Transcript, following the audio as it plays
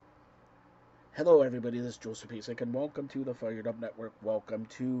Hello, everybody. This is Joseph Pasek, and welcome to the Fired Up Network. Welcome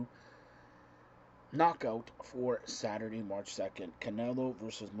to Knockout for Saturday, March 2nd. Canelo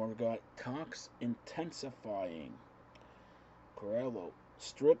versus Morga. Talks intensifying. Corello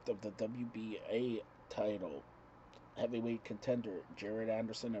stripped of the WBA title. Heavyweight contender Jared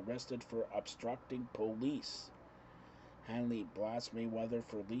Anderson arrested for obstructing police. Hanley blasts Mayweather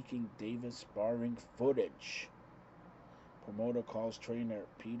for leaking Davis sparring footage. Promoter calls trainer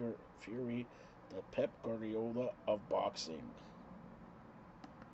Peter Fury the Pep Guardiola of boxing.